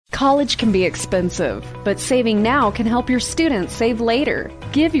College can be expensive, but saving now can help your students save later.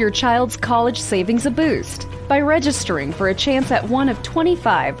 Give your child's college savings a boost by registering for a chance at one of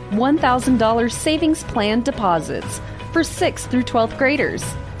 25 $1,000 savings plan deposits for 6th through 12th graders.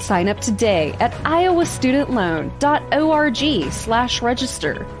 Sign up today at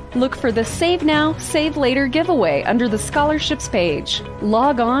iowastudentloan.org/register. Look for the Save Now, Save Later giveaway under the scholarships page.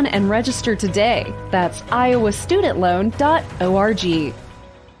 Log on and register today. That's iowastudentloan.org.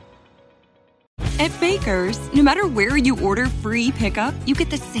 At Baker's, no matter where you order free pickup, you get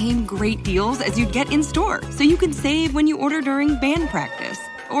the same great deals as you'd get in store. So you can save when you order during band practice,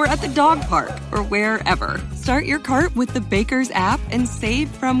 or at the dog park, or wherever. Start your cart with the Baker's app and save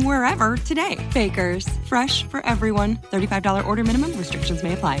from wherever today. Baker's, fresh for everyone. $35 order minimum. Restrictions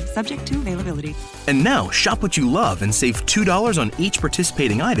may apply. Subject to availability. And now, shop what you love and save $2 on each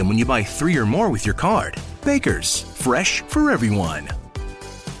participating item when you buy 3 or more with your card. Baker's, fresh for everyone.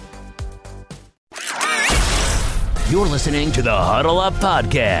 You're listening to the Huddle Up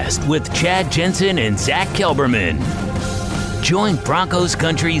Podcast with Chad Jensen and Zach Kelberman. Join Broncos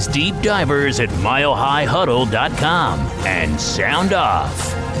Country's deep divers at milehighhuddle.com and sound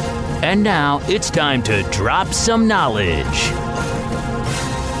off. And now it's time to drop some knowledge.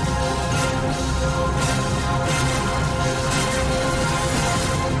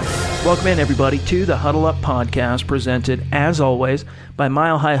 Welcome in, everybody, to the Huddle Up Podcast, presented, as always, by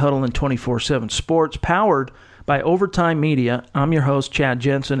Mile High Huddle and 24/7 Sports, powered by Overtime Media. I'm your host, Chad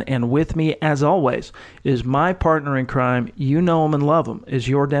Jensen, and with me, as always, is my partner in crime. You know him and love him, is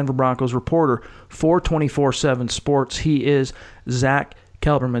your Denver Broncos reporter for 24/7 Sports. He is Zach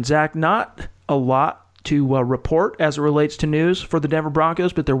Kelberman. Zach, not a lot to report as it relates to news for the Denver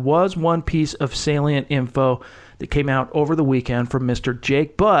Broncos, but there was one piece of salient info that came out over the weekend from Mr.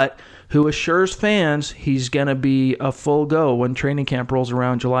 Jake Butt, who assures fans he's going to be a full go when training camp rolls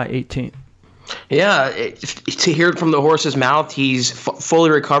around July 18th. Yeah, to hear it from the horse's mouth, he's fully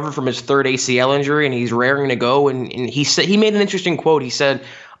recovered from his third ACL injury, and he's raring to go. And he said, he made an interesting quote. He said,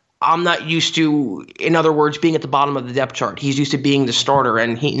 "I'm not used to, in other words, being at the bottom of the depth chart. He's used to being the starter."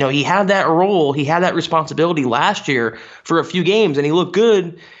 And he had that role, he had that responsibility last year for a few games, and he looked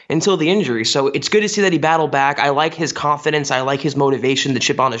good until the injury. So it's good to see that he battled back. I like his confidence. I like his motivation, the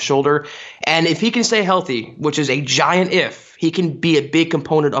chip on his shoulder. And if he can stay healthy, which is a giant if, he can be a big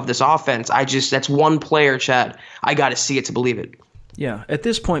component of this offense. That's one player, Chad. I got to see it to believe it. Yeah, at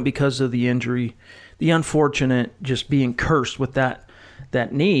this point, because of the injury, the unfortunate just being cursed with that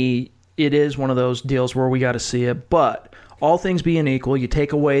knee, it is one of those deals where we got to see it. But all things being equal, you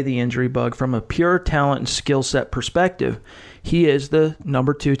take away the injury bug from a pure talent and skill set perspective, he is the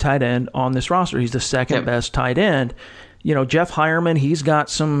number 2 tight end on this roster. He's the second best tight end. You know, Jeff Heuerman, he's got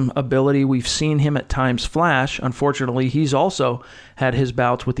some ability. We've seen him at times flash. Unfortunately, he's also had his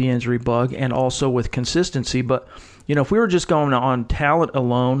bouts with the injury bug and also with consistency. But, you know, if we were just going on talent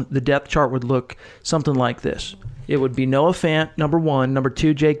alone, the depth chart would look something like this. It would be Noah Fant, number 1, number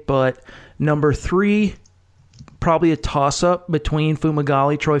 2, Jake Butt, number 3, probably a toss-up between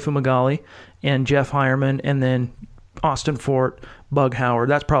Troy Fumagalli, and Jeff Heuerman, and then Austin Fort, Bug Howard.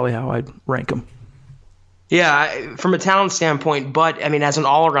 That's probably how I'd rank them. Yeah, from a talent standpoint, but I mean, as an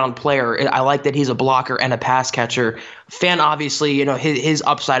all-around player, I like that he's a blocker and a pass catcher. Fant, obviously, his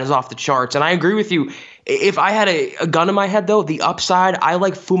upside is off the charts, and I agree with you. If I had a gun in my head, though, the upside, I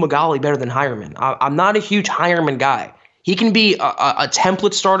like Fumagalli better than Heuerman. I'm not a huge Heuerman guy. He can be a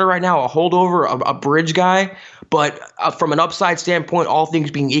template starter right now, a holdover, a bridge guy. But from an upside standpoint, all things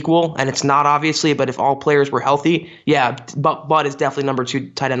being equal, and it's not obviously, but if all players were healthy, yeah, Bud is definitely number 2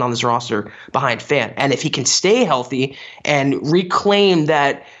 tight end on this roster behind Fant. And if he can stay healthy and reclaim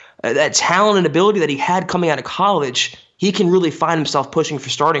that talent and ability that he had coming out of college, he can really find himself pushing for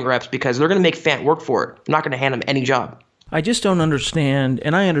starting reps because they're going to make Fant work for it. I'm not going to hand him any job. I just don't understand,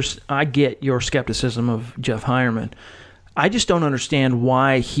 and I get your skepticism of Jeff Heuerman. I just don't understand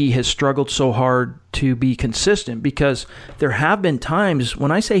why he has struggled so hard to be consistent, because there have been times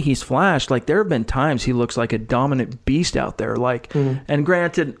when I say he's flashed, like there have been times he looks like a dominant beast out there. And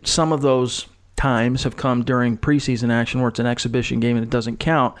granted, some of those times have come during preseason action where it's an exhibition game and it doesn't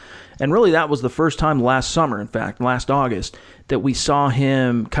count. And really that was the first time last summer, in fact, last August, that we saw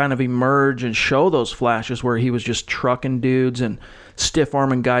him kind of emerge and show those flashes where he was just trucking dudes and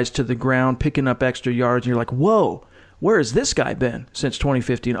stiff-arming guys to the ground, picking up extra yards. And you're like, whoa. Where has this guy been since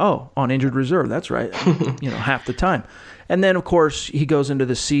 2015? Oh, on injured reserve. That's right. Half the time. And then, of course, he goes into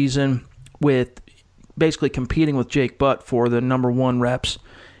the season with basically competing with Jake Butt for the number 1 reps.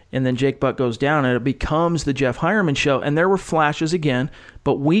 And then Jake Butt goes down, and it becomes the Jeff Heuerman show. And there were flashes again.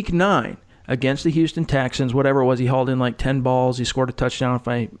 But week 9, against the Houston Texans, whatever it was. He hauled in like 10 balls. He scored a touchdown,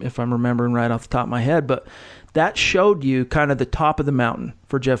 if I'm remembering right off the top of my head. But that showed you kind of the top of the mountain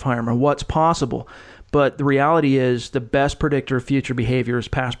for Jeff Heuerman, what's possible. But the reality is the best predictor of future behavior is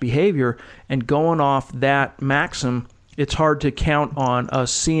past behavior. And going off that maxim, it's hard to count on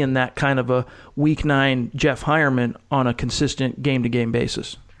us seeing that kind of a Week 9 Jeff Heuerman on a consistent game-to-game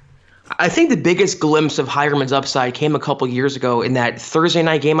basis. I think the biggest glimpse of Heuerman's upside came a couple years ago in that Thursday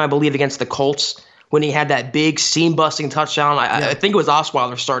night game, I believe, against the Colts, when he had that big seam-busting touchdown. I think it was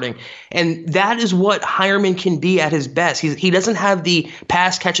Osweiler starting. And that is what Heuerman can be at his best. He doesn't have the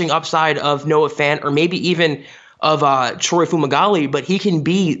pass-catching upside of Noah Fant or maybe even of Troy Fumagalli, but he can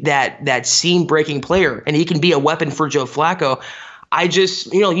be that seam-breaking player, and he can be a weapon for Joe Flacco.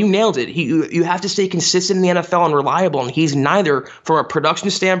 You nailed it. You have to stay consistent in the NFL and reliable, and he's neither from a production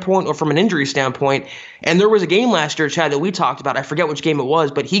standpoint or from an injury standpoint. And there was a game last year, Chad, that we talked about. I forget which game it was,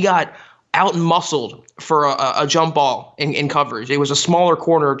 but he got out-muscled for a jump ball in coverage. It was a smaller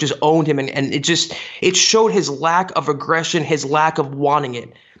corner, just owned him, and it showed his lack of aggression, his lack of wanting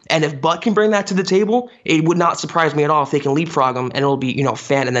it. And if Butt can bring that to the table, it would not surprise me at all if they can leapfrog him, and it'll be,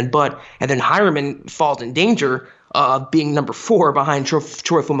 Fant and then Butt. And then Heuerman falls in danger of being number 4 behind Troy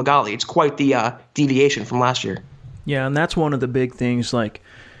Fumagalli. It's quite the deviation from last year. Yeah, and that's one of the big things. Like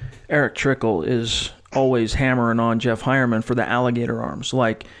Eric Trickle is always hammering on Jeff Heuerman for the alligator arms.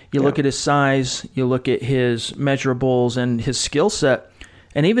 Like you look at his size, you look at his measurables and his skill set,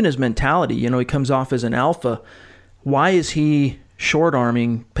 and even his mentality. He comes off as an alpha. Why is he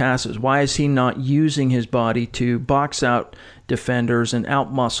short-arming passes? Why is he not using his body to box out defenders and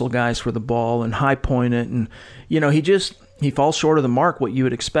out-muscle guys for the ball and high-point it? And, he falls short of the mark, what you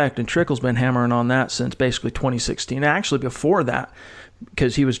would expect. And Trickle's been hammering on that since basically 2016. Actually, before that,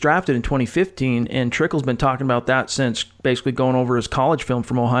 because he was drafted in 2015, and Trickle's been talking about that since basically going over his college film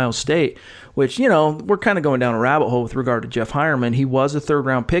from Ohio State, which, we're kind of going down a rabbit hole with regard to Jeff Heuerman. He was a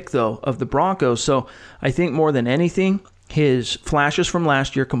third-round pick, though, of the Broncos. So I think more than anything, his flashes from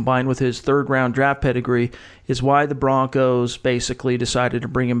last year combined with his third-round draft pedigree is why the Broncos basically decided to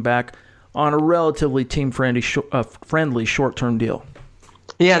bring him back on a relatively team-friendly short-term deal.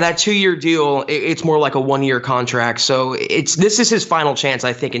 Yeah, that 2-year deal, it's more like a 1-year contract. So this is his final chance,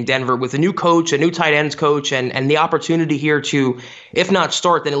 I think, in Denver with a new coach, a new tight ends coach, and the opportunity here to, if not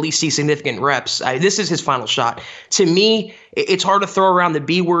start, then at least see significant reps. This is his final shot. To me, it's hard to throw around the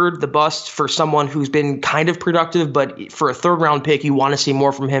B word, the bust, for someone who's been kind of productive, but for a third-round pick, you want to see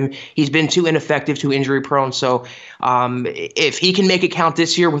more from him. He's been too ineffective, too injury-prone. So if he can make it count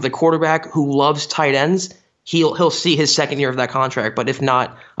this year with a quarterback who loves tight ends, he'll see his second year of that contract. But if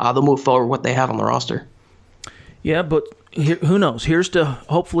not, they'll move forward with what they have on the roster. Yeah, but who knows? Here's to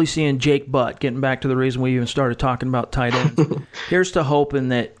hopefully seeing Jake Butt, getting back to the reason we even started talking about tight end. Here's to hoping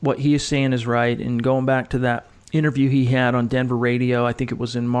that what he is saying is right, and going back to that interview he had on Denver radio, I think it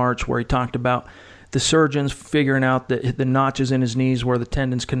was in March, where he talked about the surgeons figuring out that the notches in his knees where the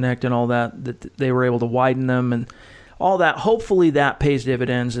tendons connect and all that they were able to widen them and all that. Hopefully that pays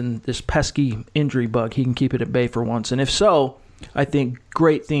dividends, and this pesky injury bug, he can keep it at bay for once. And if so, I think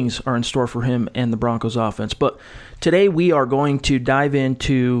great things are in store for him and the Broncos offense. But today we are going to dive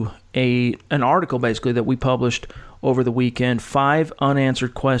into an article basically that we published over the weekend, 5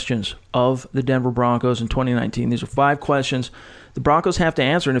 unanswered questions of the Denver Broncos in 2019. These are 5 questions the Broncos have to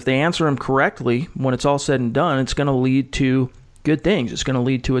answer, and if they answer them correctly, when it's all said and done, it's going to lead to good things. It's going to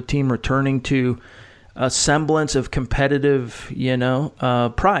lead to a team returning to a semblance of competitive,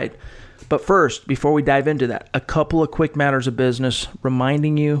 pride. But first, before we dive into that, a couple of quick matters of business,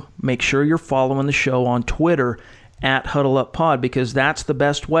 reminding you, make sure you're following the show on Twitter at HuddleUpPod, because that's the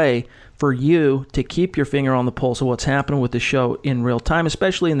best way for you to keep your finger on the pulse of what's happening with the show in real time,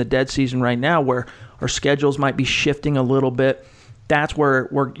 especially in the dead season right now where our schedules might be shifting a little bit. That's where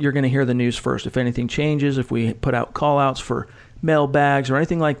you're going to hear the news first. If anything changes, if we put out call-outs for mailbags or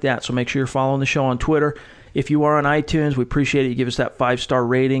anything like that. So make sure you're following the show on Twitter. If you are on iTunes, we appreciate it. You give us that 5-star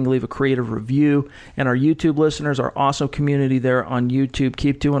rating, leave a creative review. And our YouTube listeners, our awesome community there on YouTube,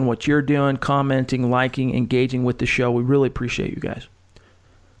 keep doing what you're doing, commenting, liking, engaging with the show. We really appreciate you guys.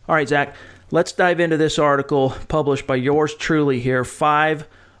 All right, Zach, let's dive into this article published by yours truly here. 5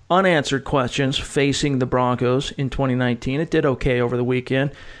 unanswered questions facing the Broncos in 2019. It did okay over the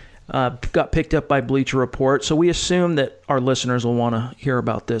weekend. Got picked up by Bleacher Report, so we assume that our listeners will want to hear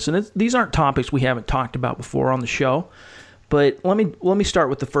about this. And these aren't topics we haven't talked about before on the show, but let me start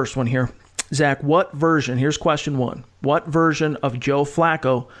with the first one here. Zach, here's question 1. What version of Joe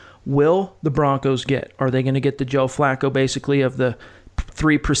Flacco will the Broncos get? Are they going to get the Joe Flacco basically of the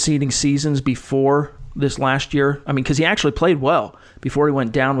 3 preceding seasons before this last year. I mean, because he actually played well before he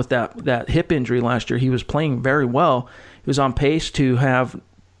went down with that hip injury last year. He was playing very well. He was on pace to have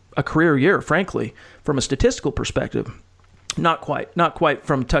a career year, frankly, from a statistical perspective. Not quite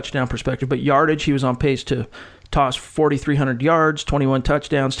from a touchdown perspective, but yardage, he was on pace to toss 4,300 yards, 21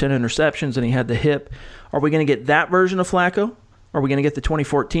 touchdowns, 10 interceptions, and he had the hip. Are we going to get that version of Flacco? Are we going to get the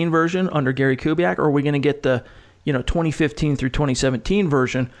 2014 version under Gary Kubiak? Or are we going to get the 2015 through 2017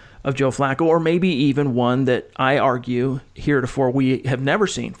 version of Joe Flacco? Or maybe even one that I argue heretofore we have never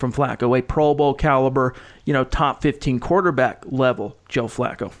seen from Flacco, a Pro Bowl caliber, top 15 quarterback level Joe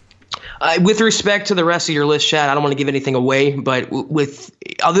Flacco. With respect to the rest of your list, Chad, I don't want to give anything away, but with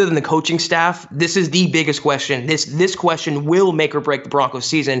other than the coaching staff, this is the biggest question. This question will make or break the Broncos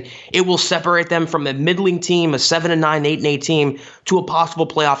season. It will separate them from a middling team, a 7-9, 8-8 team, to a possible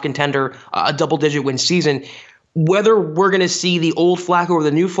playoff contender, a double-digit win season. Whether we're going to see the old Flacco or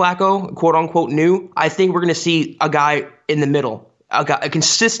the new Flacco, quote-unquote new, I think we're going to see a guy in the middle, a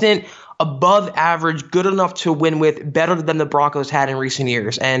consistent, above average, good enough to win with, better than the Broncos had in recent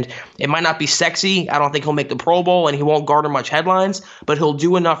years. And it might not be sexy. I don't think he'll make the Pro Bowl and he won't garner much headlines, but he'll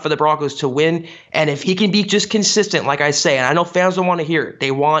do enough for the Broncos to win. And if he can be just consistent, like I say, and I know fans don't want to hear it, they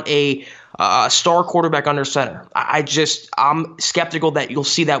want a star quarterback under center. I'm skeptical that you'll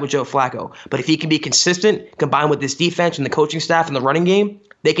see that with Joe Flacco. But if he can be consistent, combined with this defense and the coaching staff and the running game,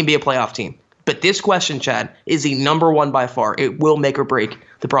 they can be a playoff team. But this question, Chad, is the number one by far. It will make or break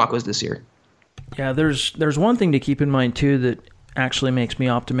the Broncos this year. Yeah, there's one thing to keep in mind, too, that actually makes me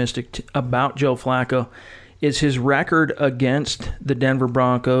optimistic about Joe Flacco is his record against the Denver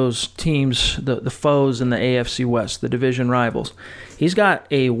Broncos teams, the foes in the AFC West, the division rivals. He's got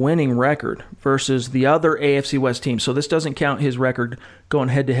a winning record versus the other AFC West teams. So this doesn't count his record going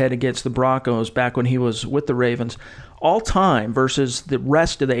head-to-head against the Broncos back when he was with the Ravens. All time versus the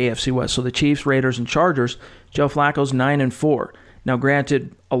rest of the AFC West, so the Chiefs, Raiders, and Chargers, Joe Flacco's 9-4. Now,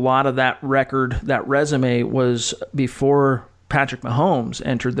 granted, a lot of that record, that resume, was before Patrick Mahomes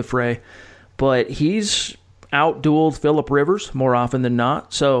entered the fray, but he's out-dueled Phillip Rivers more often than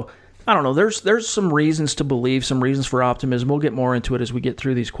not. So, I don't know, there's some reasons to believe, some reasons for optimism. We'll get more into it as we get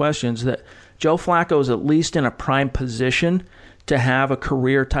through these questions, that Joe Flacco is at least in a prime position to have a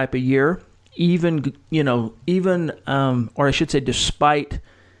career type of year. Even or I should say, despite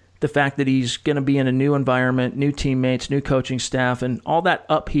the fact that he's going to be in a new environment, new teammates, new coaching staff, and all that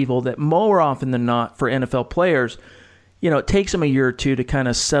upheaval that more often than not for NFL players, it takes them a year or two to kind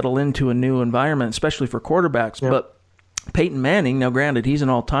of settle into a new environment, especially for quarterbacks. Yep. But Peyton Manning, now granted, he's an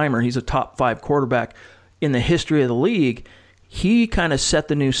all-timer. He's a top 5 quarterback in the history of the league. He kind of set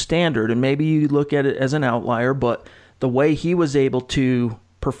the new standard, and maybe you look at it as an outlier, but the way he was able to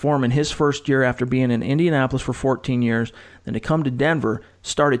perform in his first year after being in Indianapolis for 14 years, then to come to Denver,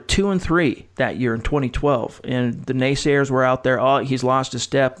 started 2-3 that year in 2012. And the naysayers were out there, oh, he's lost a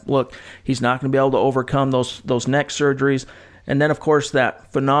step. Look, he's not going to be able to overcome those neck surgeries. And then, of course,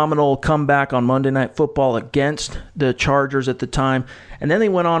 that phenomenal comeback on Monday Night Football against the Chargers at the time. And then they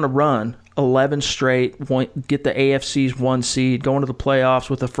went on to run 11 straight, get the AFC's 1 seed, go into the playoffs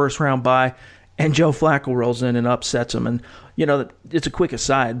with a first-round bye. And Joe Flacco rolls in and upsets him. And, it's a quick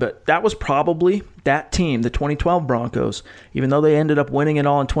aside, but that was probably that team, the 2012 Broncos, even though they ended up winning it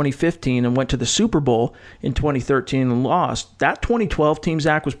all in 2015 and went to the Super Bowl in 2013 and lost. That 2012 team,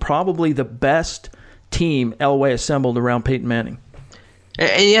 Zach, was probably the best team Elway assembled around Peyton Manning.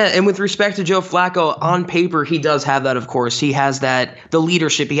 And with respect to Joe Flacco, on paper, he does have that, of course. He has the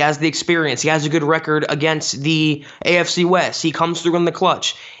leadership. He has the experience. He has a good record against the AFC West. He comes through in the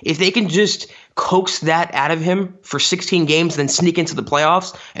clutch. If they can just coax that out of him for 16 games, then sneak into the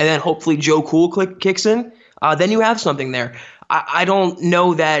playoffs, and then hopefully Joe Cool kicks in, then you have something there. I don't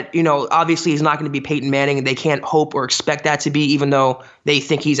know that, obviously he's not going to be Peyton Manning, and they can't hope or expect that to be, even though they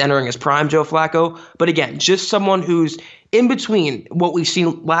think he's entering his prime, Joe Flacco. But again, just someone who's in between what we've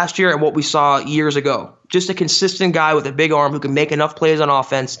seen last year and what we saw years ago. Just a consistent guy with a big arm who can make enough plays on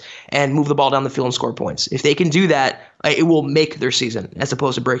offense and move the ball down the field and score points. If they can do that, it will make their season as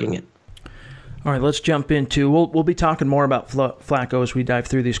opposed to breaking it. All right, let's jump into, we'll be talking more about Flacco as we dive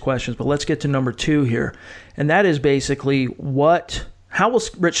through these questions, but let's get to number 2 here. And that is basically how will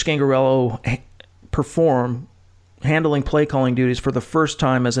Rich Scangarello perform handling play calling duties for the first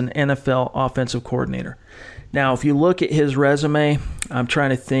time as an NFL offensive coordinator? Now, if you look at his resume, I'm trying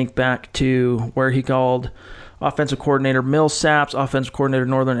to think back to where he called offensive coordinator Millsaps, offensive coordinator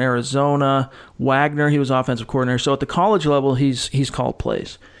Northern Arizona, Wagner, he was offensive coordinator. So at the college level, he's called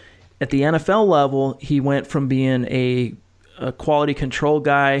plays. At the NFL level, he went from being a quality control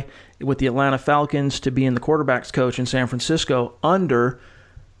guy with the Atlanta Falcons to being the quarterback's coach in San Francisco under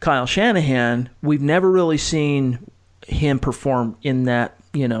Kyle Shanahan, we've never really seen him perform in that,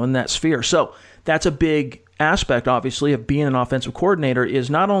 in that sphere. So that's a big aspect, obviously, of being an offensive coordinator, is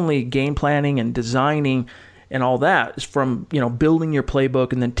not only game planning and designing and all that. It's from, building your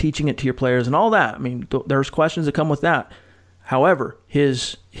playbook and then teaching it to your players and all that. I mean, there's questions that come with that. However,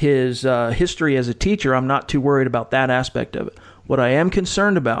 his history as a teacher, I'm not too worried about that aspect of it. What I am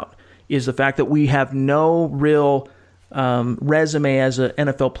concerned about is the fact that we have no real resume as an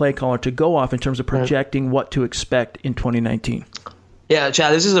NFL play caller to go off in terms of projecting what to expect in 2019. Yeah,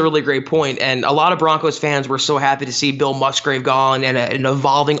 Chad, this is a really great point. And a lot of Broncos fans were so happy to see Bill Musgrave gone and an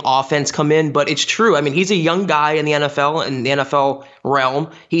evolving offense come in. But it's true. I mean, he's a young guy in the NFL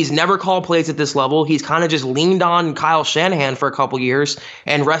realm. He's never called plays at this level. He's kind of just leaned on Kyle Shanahan for a couple years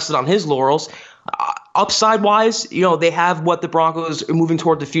and rested on his laurels. Upside-wise, they have what the Broncos are moving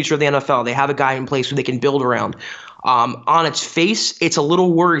toward the future of the NFL. They have a guy in place who they can build around. On its face, it's a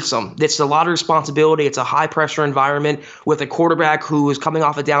little worrisome. It's a lot of responsibility. It's a high-pressure environment with a quarterback who is coming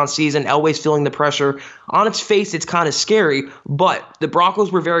off a down season, always feeling the pressure. On its face, it's kind of scary, but the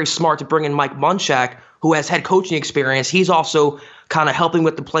Broncos were very smart to bring in Mike Munchak, who has head coaching experience. He's also kind of helping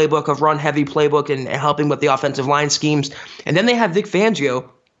with the playbook, of run-heavy playbook, and helping with the offensive line schemes. And then they have Vic Fangio,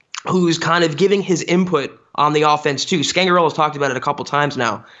 who's kind of giving his input on the offense too. Scangarello's talked about it a couple times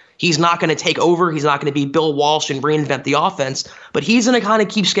now. He's not going to take over. He's not going to be Bill Walsh and reinvent the offense, but he's going to kind of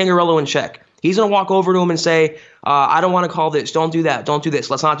keep Scangarello in check. He's going to walk over to him and say, I don't want to call this. Don't do that. Don't do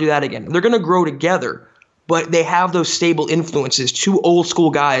this. Let's not do that again. They're going to grow together, but they have those stable influences, two old school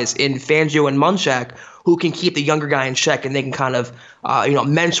guys in Fangio and Munchak who can keep the younger guy in check, and they can kind of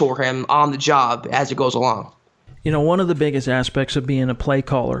mentor him on the job as it goes along. One of the biggest aspects of being a play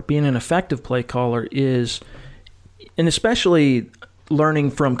caller, being an effective play caller is, and especially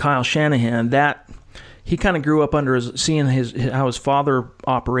learning from Kyle Shanahan, that he kind of grew up under seeing how his father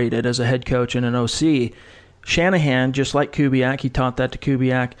operated as a head coach and an OC. Shanahan, just like Kubiak, he taught that to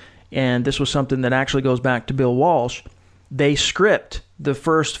Kubiak, and this was something that actually goes back to Bill Walsh. They script the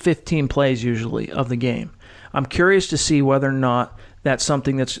first 15 plays usually of the game. I'm curious to see whether or not that's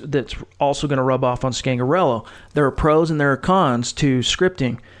something that's also going to rub off on Scangarello. There are pros and there are cons to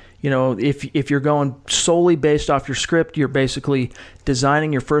scripting. If you're going solely based off your script, you're basically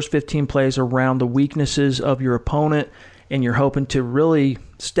designing your first 15 plays around the weaknesses of your opponent, and you're hoping to really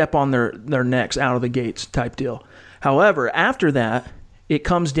step on their necks out of the gates type deal. However, after that, it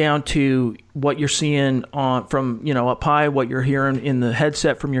comes down to what you're seeing from up high, what you're hearing in the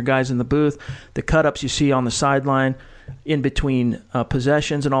headset from your guys in the booth, the cut-ups you see on the sideline, in between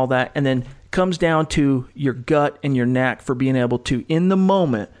possessions and all that, and then comes down to your gut and your knack for being able to, in the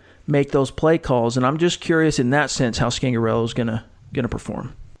moment, make those play calls. And I'm just curious in that sense how Scangarello is gonna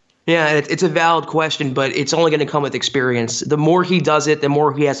perform. Yeah, it's a valid question, but it's only going to come with experience. The more he does it, the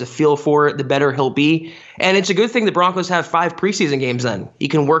more he has a feel for it, the better he'll be. And it's a good thing the Broncos have 5 preseason games then. He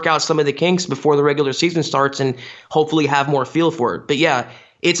can work out some of the kinks before the regular season starts and hopefully have more feel for it. But yeah,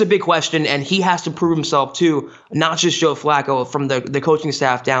 it's a big question, and he has to prove himself too, not just Joe Flacco from the coaching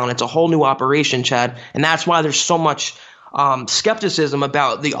staff down. It's a whole new operation, Chad, and that's why there's so much skepticism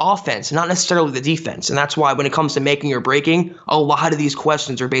about the offense, not necessarily the defense. And that's why when it comes to making or breaking, a lot of these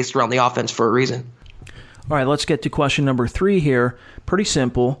questions are based around the offense for a reason. All right, let's get to question number 3 here. Pretty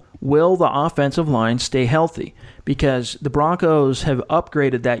simple. Will the offensive line stay healthy? Because the Broncos have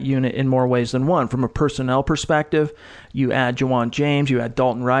upgraded that unit in more ways than one. From a personnel perspective, you add Juwan James, you add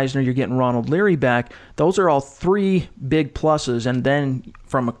Dalton Reisner, you're getting Ronald Leary back. Those are all 3 big pluses. And then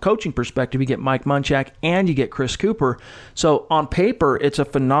from a coaching perspective, you get Mike Munchak and you get Chris Cooper. So on paper, it's a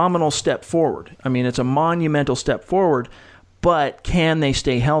phenomenal step forward. I mean, it's a monumental step forward. But can they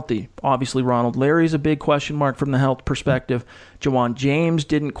stay healthy? Obviously, Ronald Leary is a big question mark from the health perspective. Juwan James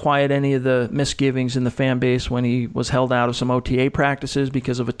didn't quiet any of the misgivings in the fan base when he was held out of some OTA practices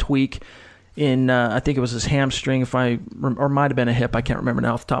because of a tweak in, I think it was his hamstring, or might have been a hip. I can't remember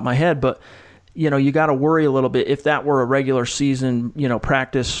now off the top of my head. But, you got to worry a little bit. If that were a regular season,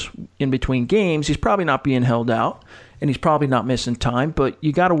 practice in between games, he's probably not being held out, and he's probably not missing time. But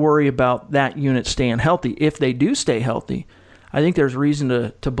you got to worry about that unit staying healthy. If they do stay healthy, I think there's reason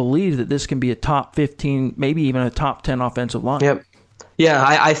to believe that this can be a top 15, maybe even a top 10 offensive line. Yep. Yeah,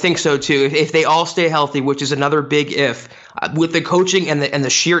 I think so too. If they all stay healthy, which is another big if, with the coaching and the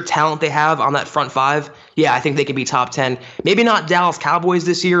sheer talent they have on that front 5, yeah, I think they can be top 10. Maybe not Dallas Cowboys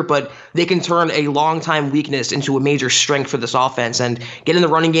this year, but they can turn a long-time weakness into a major strength for this offense. And getting the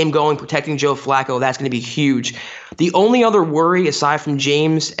running game going, protecting Joe Flacco, that's going to be huge. The only other worry, aside from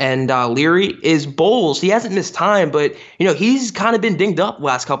James and Leary, is Bowles. He hasn't missed time, but he's kind of been dinged up the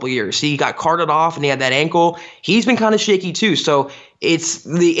last couple of years. He got carted off, and he had that ankle. He's been kind of shaky too. So It's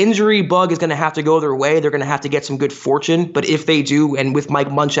the injury bug is going to have to go their way. They're going to have to get some good fortune. But if they do, and with Mike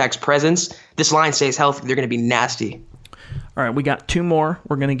Munchak's presence, this line stays healthy, they're going to be nasty. All right, we got two more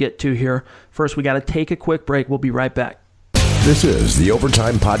we're going to get to here. First, we got to take a quick break. We'll be right back. This is the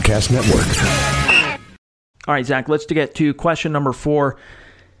Overtime Podcast Network. All right, Zach, let's get to question number 4.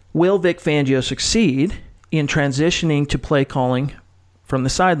 Will Vic Fangio succeed in transitioning to play calling from the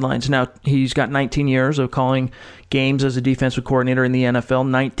sidelines? Now, he's got 19 years of calling games as a defensive coordinator in the NFL,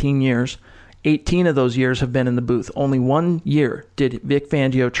 19 years. 18 of those years have been in the booth. Only 1 year did Vic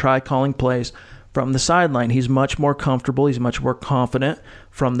Fangio try calling plays from the sideline. He's much more comfortable. He's much more confident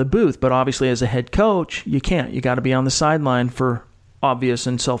from the booth. But obviously, as a head coach, you can't. You got to be on the sideline for obvious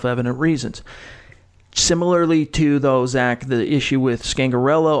and self-evident reasons. Similarly to, though, Zach, the issue with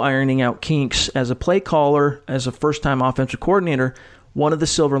Scangarello ironing out kinks as a play caller, as a first-time offensive coordinator, one of the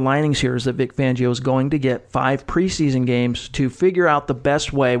silver linings here is that Vic Fangio is going to get 5 preseason games to figure out the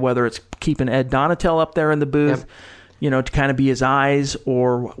best way, whether it's keeping Ed Donatel up there in the booth, to kind of be his eyes,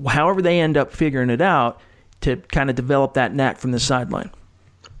 or however they end up figuring it out, to kind of develop that knack from the sideline.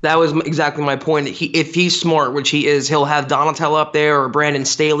 That was exactly my point. If he's smart, which he is, he'll have Donatel up there or Brandon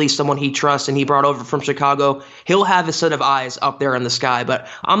Staley, someone he trusts and he brought over from Chicago. He'll have a set of eyes up there in the sky. But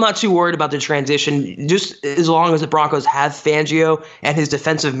I'm not too worried about the transition. Just as long as the Broncos have Fangio and his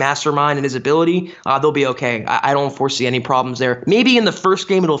defensive mastermind and his ability, they'll be okay. I don't foresee any problems there. Maybe in the first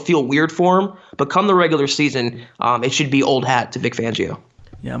game it'll feel weird for him, but come the regular season, it should be old hat to Vic Fangio.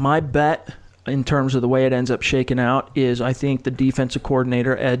 Yeah, my bet in terms of the way it ends up shaking out is I think the defensive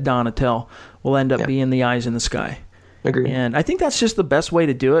coordinator, Ed Donatel, will end up being the eyes in the sky. Agreed. And I think that's just the best way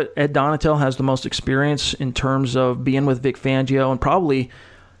to do it. Ed Donatel has the most experience in terms of being with Vic Fangio, and probably,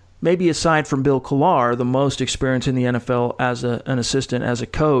 maybe aside from Bill Collar, the most experience in the NFL as an assistant, as a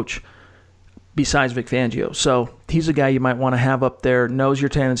coach, besides Vic Fangio. So he's a guy you might want to have up there, knows your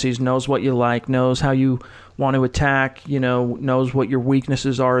tendencies, knows what you like, knows how you want to attack, knows what your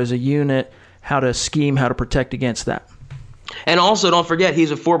weaknesses are as a unit, how to scheme, how to protect against that. And also, don't forget, he's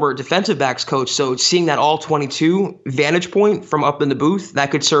a former defensive backs coach, so seeing that all-22 vantage point from up in the booth,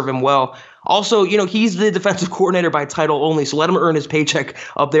 that could serve him well. Also, he's the defensive coordinator by title only, so let him earn his paycheck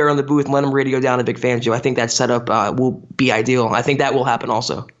up there in the booth and let him radio down to Vic Fangio. I think that setup will be ideal. I think that will happen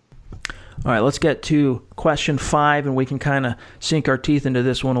also. All right, let's get to question 5, and we can kind of sink our teeth into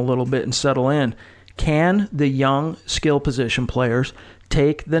this one a little bit and settle in. Can the young skill position players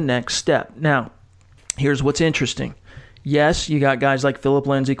take the next step? Now, here's what's interesting. Yes, you got guys like Phillip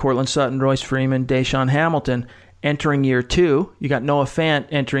Lindsay, Courtland Sutton, Royce Freeman, Deshaun Hamilton entering year 2. You got Noah Fant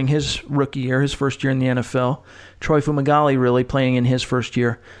entering his rookie year, his first year in the NFL. Troy Fumagalli really playing in his first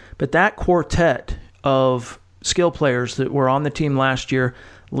year. But that quartet of skill players that were on the team last year,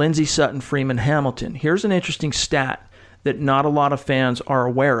 Lindsay, Sutton, Freeman, Hamilton. Here's an interesting stat that not a lot of fans are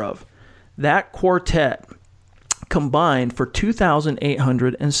aware of. That quartet combined for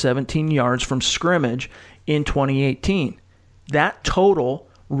 2,817 yards from scrimmage in 2018. That total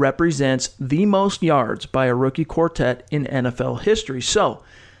represents the most yards by a rookie quartet in NFL history. So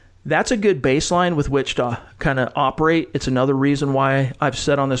that's a good baseline with which to kind of operate. It's another reason why I've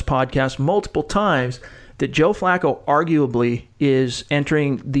said on this podcast multiple times that Joe Flacco arguably is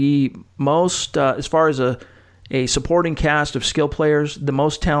entering the most, as far as a supporting cast of skill players, the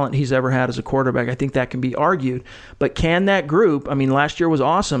most talent he's ever had as a quarterback. I think that can be argued. But can that group, last year was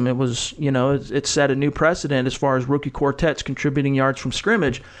awesome. It was, it set a new precedent as far as rookie quartets contributing yards from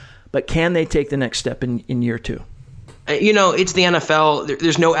scrimmage. But can they take the next step in year 2? It's the NFL.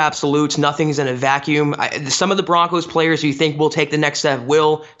 There's no absolutes. Nothing's in a vacuum. Some of the Broncos players you think will take the next step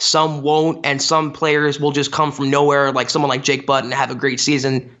will, some won't, and some players will just come from nowhere, like someone like Jake Butt, and have a great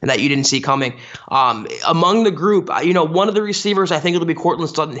season and that you didn't see coming. Among the group, one of the receivers, I think it'll be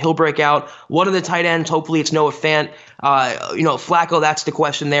Courtland Sutton. He'll break out. One of the tight ends, hopefully it's Noah Fant. Flacco, that's the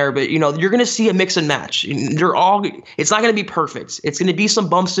question there. But, you're going to see a mix and match. It's not going to be perfect. It's going to be some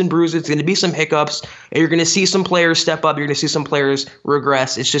bumps and bruises. It's going to be some hiccups. And you're going to see some players step up. You're going to see some players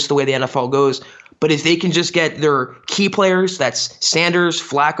regress. It's just the way the NFL goes. But if they can just get their key players, that's Sanders,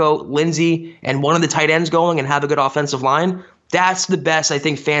 Flacco, Lindsay, and one of the tight ends going and have a good offensive line, that's the best I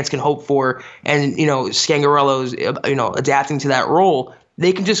think fans can hope for. And, Scangarello's, adapting to that role.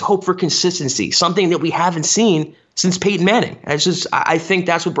 They can just hope for consistency, something that we haven't seen since Peyton Manning. I think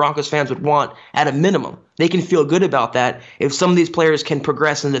that's what Broncos fans would want at a minimum. They can feel good about that. If some of these players can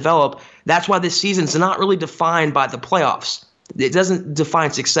progress and develop, that's why this season's not really defined by the playoffs. It doesn't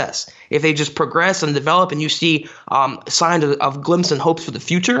define success. If they just progress and develop and you see signs of glimpse and hopes for the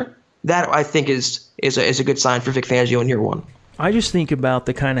future, that I think is a good sign for Vic Fangio in year 1. I just think about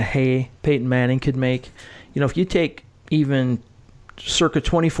the kind of hay Peyton Manning could make. If you take even circa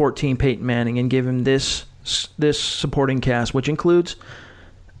 2014 Peyton Manning and give him this supporting cast, which includes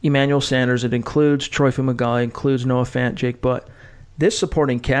Emmanuel Sanders, it includes Troy Fumagalli, includes Noah Fant, Jake Butt. This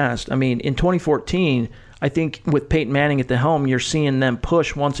supporting cast, I mean, in 2014, I think with Peyton Manning at the helm, you're seeing them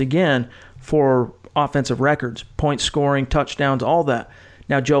push once again for offensive records, point scoring, touchdowns, all that.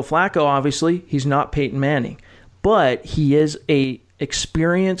 Now, Joe Flacco, obviously, he's not Peyton Manning, but he is a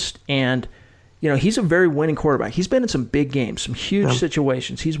experienced and, he's a very winning quarterback. He's been in some big games, some huge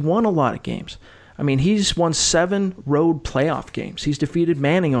situations. He's won a lot of games. I mean, he's won 7 road playoff games. He's defeated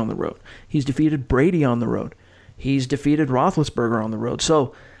Manning on the road. He's defeated Brady on the road. He's defeated Roethlisberger on the road.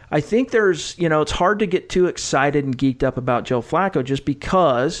 So I think there's, it's hard to get too excited and geeked up about Joe Flacco just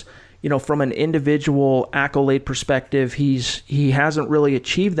because, from an individual accolade perspective, he hasn't really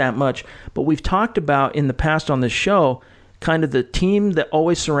achieved that much. But we've talked about in the past on this show kind of the team that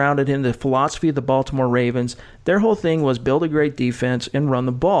always surrounded him, the philosophy of the Baltimore Ravens. Their whole thing was build a great defense and run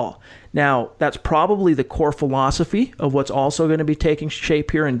the ball. Now, that's probably the core philosophy of what's also going to be taking shape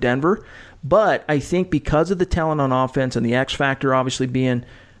here in Denver. But I think because of the talent on offense and the X factor obviously being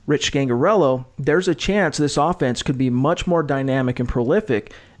Rich Scangarello, there's a chance this offense could be much more dynamic and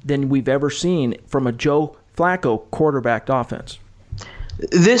prolific than we've ever seen from a Joe Flacco quarterbacked offense.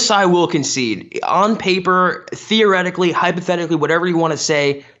 This I will concede. On paper, theoretically, hypothetically, whatever you want to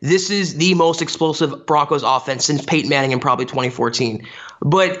say, this is the most explosive Broncos offense since Peyton Manning in probably 2014.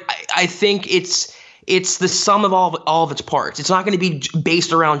 But I think it's the sum of all of its parts. It's not going to be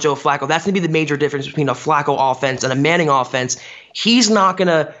based around Joe Flacco. That's going to be the major difference between a Flacco offense and a Manning offense. He's not going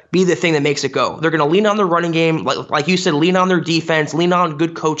to be the thing that makes it go. They're going to lean on their running game, like you said, lean on their defense, lean on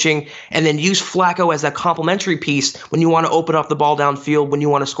good coaching, and then use Flacco as that complementary piece when you want to open up the ball downfield, when you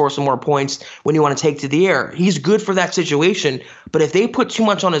want to score some more points, when you want to take to the air. He's good for that situation, but if they put too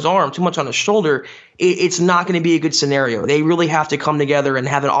much on his arm, too much on his shoulder, it's not going to be a good scenario. They really have to come together and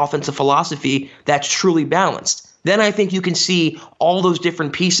have an offensive philosophy that's truly balanced. Then I think you can see all those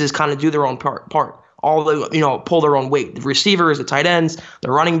different pieces kind of do their own part. All the, pull their own weight. The receivers, the tight ends,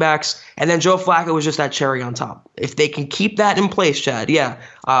 the running backs, and then Joe Flacco is just that cherry on top. If they can keep that in place, Chad,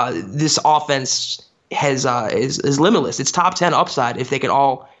 this offense is limitless. It's top 10 upside if they can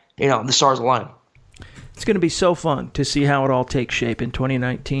all, the stars align. It's going to be so fun to see how it all takes shape in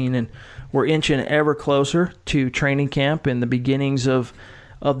 2019, and we're inching ever closer to training camp and the beginnings of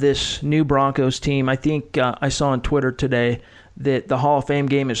this new Broncos team. I think I saw on Twitter today that the Hall of Fame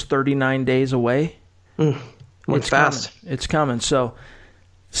game is 39 days away. It's fast. It's coming. So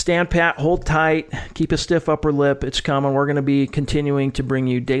stand pat, hold tight, keep a stiff upper lip. It's coming. We're going to be continuing to bring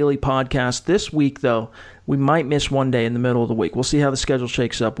you daily podcasts. This week, though, we might miss one day in the middle of the week. We'll see how the schedule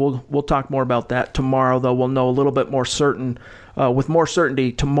shakes up. We'll talk more about that tomorrow, though. We'll know a little bit more with more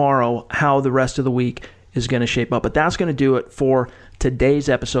certainty tomorrow how the rest of the week is going to shape up. But that's going to do it for today's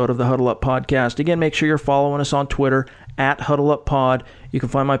episode of the Huddle Up Podcast. Again, make sure you're following us on Twitter at Huddle Up Pod. You can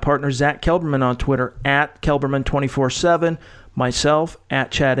find my partner Zach Kelberman on Twitter at Kelberman247. Myself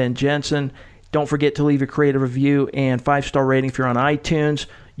at Chad N. Jensen. Don't forget to leave a creative review and 5-star rating if you're on iTunes.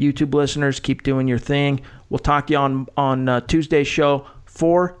 YouTube listeners, keep doing your thing. We'll talk to you on Tuesday's show.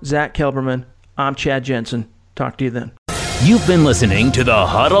 For Zach Kelberman, I'm Chad Jensen. Talk to you then. You've been listening to the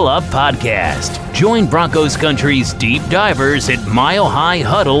Huddle Up Podcast. Join Broncos Country's deep divers at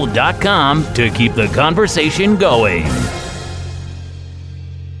milehighhuddle.com to keep the conversation going.